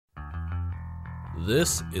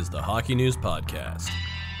This is the Hockey News Podcast.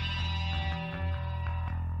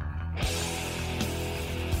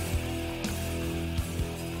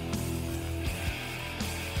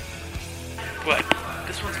 But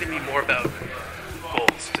this one's going to be more about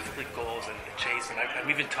goals, specifically goals and chase. And I'm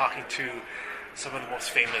even talking to some of the most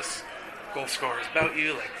famous goal scorers about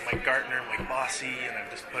you, like Mike Gartner, Mike Bossy, and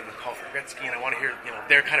I've just put in a call for Gretzky. And I want to hear,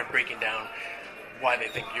 they're kind of breaking down why they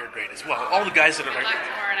think you're great as well. All the guys that are right.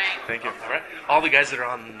 Thank you. All right. All the guys that are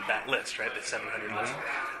on that list, right? The 700 list.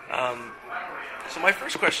 So my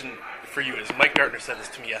first question for you is, Mike Gartner said this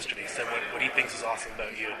to me yesterday. He said what he thinks is awesome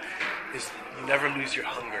about you is you never lose your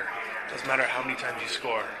hunger. Doesn't matter how many times you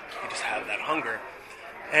score, you just have that hunger.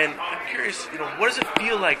 And I'm curious, what does it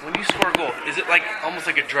feel like when you score a goal? Is it like almost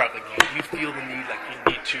like a drug? Like you feel the need, like you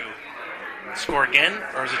need to score again,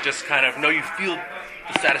 or is it just kind of you feel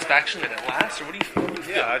the satisfaction that it lasts, or what do you feel?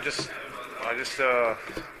 Yeah, I just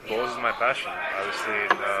goals is my passion. Obviously,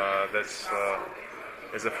 that's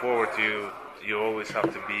as a forward, you always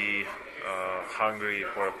have to be hungry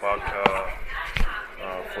for a puck,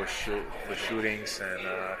 for shootings, and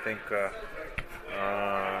I think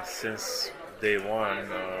since day one,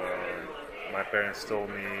 my parents told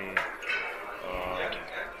me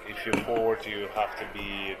if you're forward, you have to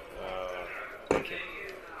be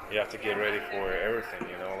you have to get ready for everything,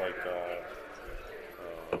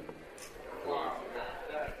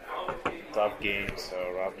 tough games,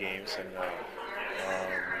 rough games, and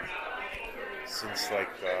since I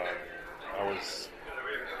was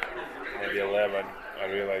maybe 11, I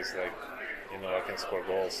realized I can score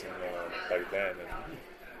goals back then, and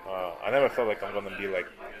I never felt like I'm gonna be in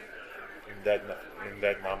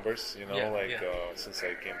that numbers, since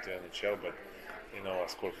I came to NHL, but I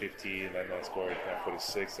scored 50, and then I scored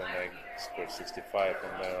 46, and I scored 65,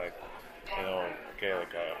 and then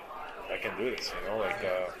I can do this,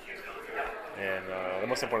 and the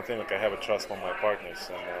most important thing, I have a trust from my partners,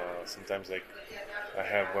 and sometimes I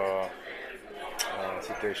have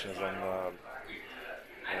situations when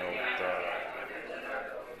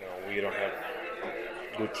we don't have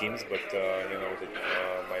good teams, but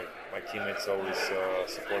my teammates always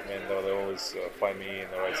support me, and they always find me in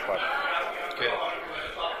the right spot. Good.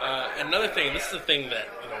 Another thing, this is the thing that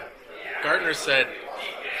Gartner said,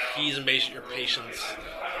 he's amazed at your patience,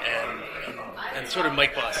 and sort of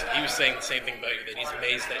Mike Bossy, he was saying the same thing about you, that he's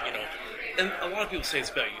amazed that and a lot of people say this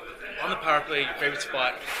about you. On the power play, your favorite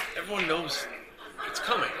spot, everyone knows it's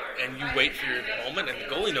coming, and you wait for your moment, and the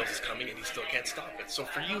goalie knows it's coming, and he still can't stop it. So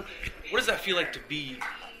for you, what does that feel like to be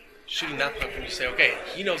shooting that puck when you say, okay,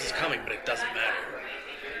 he knows it's coming, but it doesn't matter?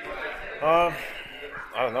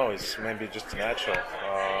 I don't know. It's maybe just natural.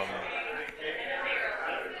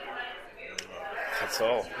 That's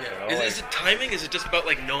all. Yeah. Is it timing? Is it just about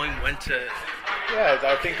knowing when to? Yeah,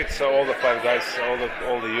 I think it's all the five guys, all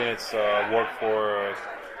the units work for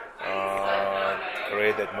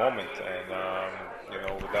create that moment, and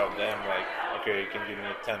without them, okay, you can give me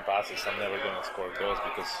 10 passes, I'm never gonna score goals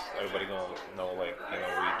because everybody gonna know we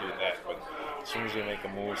do that. But as soon as we make a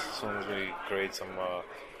move, as soon as we create some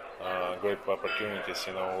great opportunities,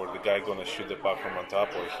 or the guy gonna shoot the puck from on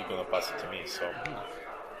top, or he gonna pass it to me. So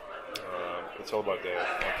it's all about the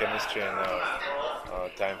chemistry and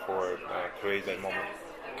time for create that moment.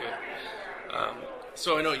 Good.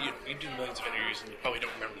 So I know you do millions of interviews, and you probably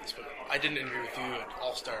don't remember this, but I did an interview with you at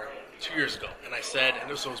All-Star 2 years ago, and I said, and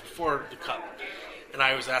this was before the Cup, and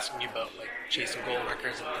I was asking you about chasing goal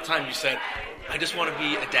records, and at the time you said, I just want to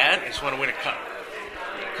be a dad, I just want to win a Cup.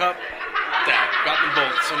 Cup, dad, got them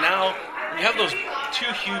both. So now you have those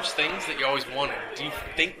two huge things that you always wanted. Do you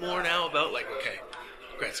think more now about okay,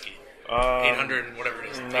 Gretzky, 800 and whatever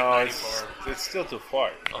it is? No, it's still too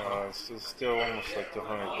far. It's still almost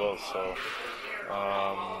 200 goals. So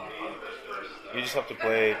you just have to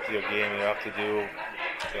play your game. You have to do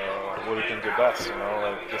what you can do best.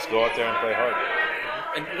 Just go out there and play hard.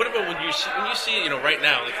 And what about when you see right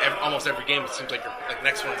now, almost every game, it seems like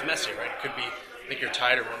next one's Messi, right? It could be you're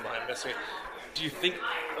tied or one behind Messi. Do you think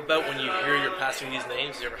about when you hear you're passing these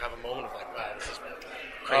names? Do you ever have a moment of wow, this is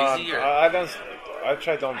crazy? I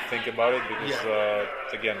try don't think about it because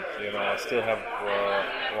again, I still have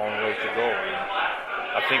a long way to go. And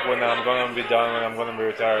I think when I'm gonna be done, when I'm gonna be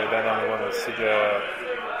retired, then I'm gonna sit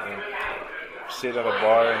at a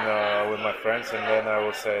bar and with my friends, and then I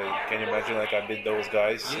will say, can you imagine I beat those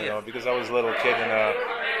guys? Because I was a little kid, and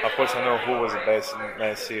of course I know who was the best,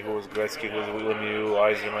 Messi, who was Gretzky, who was Lemieux,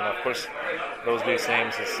 Eiserman. Of course, those big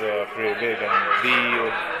names is pretty big, and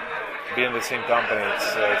be in the same company,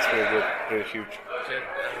 it's pretty good, pretty huge. Okay.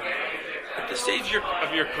 this stage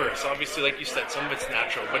of your career, so obviously, like you said, some of it's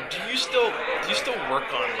natural, but do you still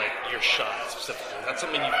work on like your shot specifically? Is that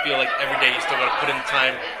something you feel like every day you still got to put in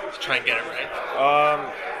time to try and get it right?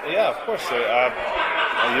 Yeah, of course. You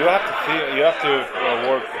have to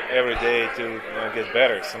work every day to get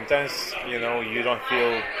better. Sometimes you don't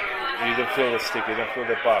feel the stick, you don't feel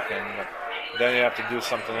the puck, and then you have to do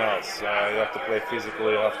something else. You have to play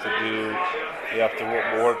physically. You have to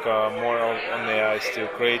work more on the ice to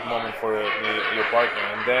create moment for your partner,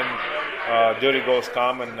 and then dirty goals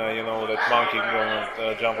come, and that monkey going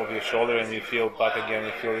to jump off your shoulder, and you feel puck again.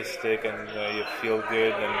 You feel the stick, and you feel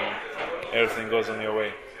good, and everything goes on your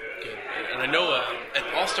way. Good. And I know at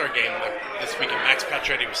All-Star game this weekend, Max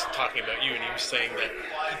Pacioretty was talking about you, and he was saying that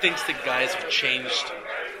he thinks the guys have changed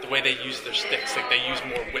the way they use their sticks. Like they use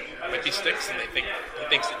more whippy sticks, and he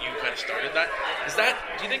thinks that you kind of started that.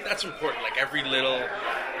 Do you think that's important? Like every little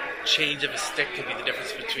change of a stick could be the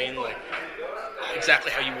difference between like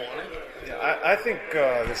exactly how you want it? Yeah, I think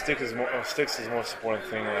the sticks is the most important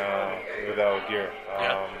thing with our gear.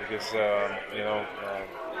 Because a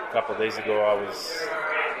couple of days ago I was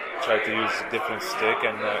trying to use a different stick,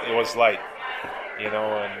 and it was light, and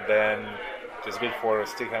then it's good for a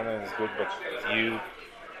stick handling, it's good, but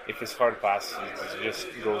if it's hard pass, it just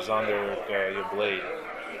goes under your blade.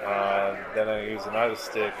 Then I used another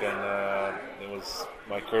stick, and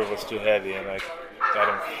my curve was too heavy, and I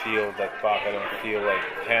don't feel that puck. I don't feel like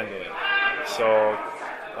handling. So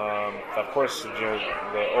of course,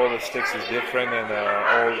 all the sticks is different, and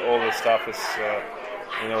all the stuff is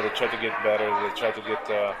they try to get better. They try to get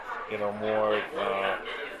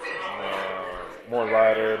more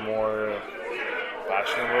lighter, more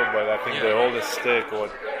fashionable, but I think the oldest stick,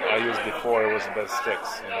 what I used before, was the best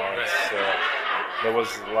sticks. There was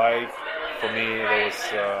light for me. There was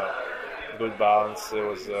good balance. There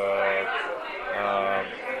was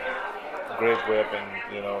great whip, and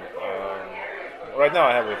right now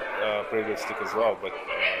I have a pretty good stick as well. But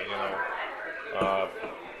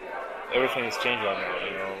everything has changed right now.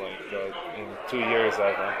 In 2 years,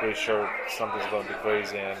 I'm pretty sure something's going to be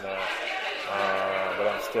crazy, and but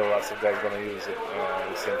I'm still lots of guys going to use the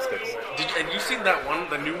same sticks. And you seen that one,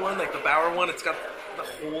 the new one, like the Bauer one? It's got the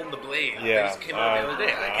hole in the blade. Yeah, it just came out the other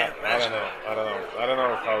day. I can't imagine. I don't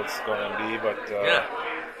know how it's going to be, but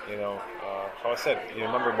how I said, you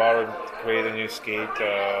remember Bauer created a new skate,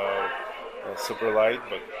 super light,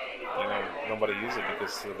 but nobody used it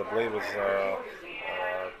because the blade was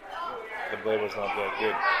not that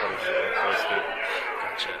good for the skate.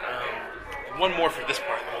 Gotcha. One more for this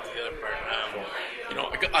part, and then we'll do the other part.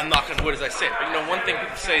 I'm knocking on wood as I say it, but one thing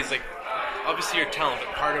people say is like, obviously you're talented,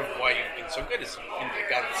 but part of why you've been so good is you've been a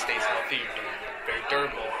guy that stays healthy, you've been very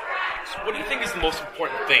durable. So what do you think is the most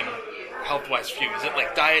important thing health-wise for you? Is it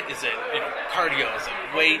like diet? Is it cardio? Is it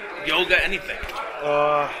weight, yoga, anything?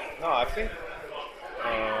 No, I think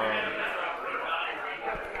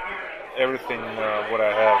everything what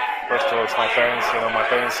I have. First of all, it's my parents. My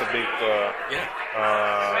parents are big.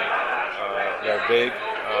 They're big.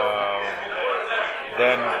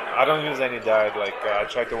 Then I don't use any diet. Like I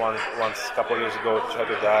tried to once a couple of years ago try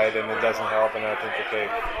to diet, and it doesn't help. And I think, okay,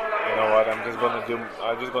 you know what? I'm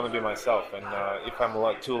just gonna be myself. And if I'm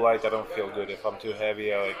too light, I don't feel good. If I'm too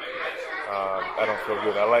heavy, I don't feel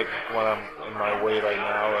good. I like when I'm in my weight right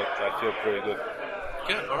now. I feel pretty good.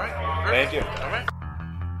 Good. All right. Perfect. Thank you. All right.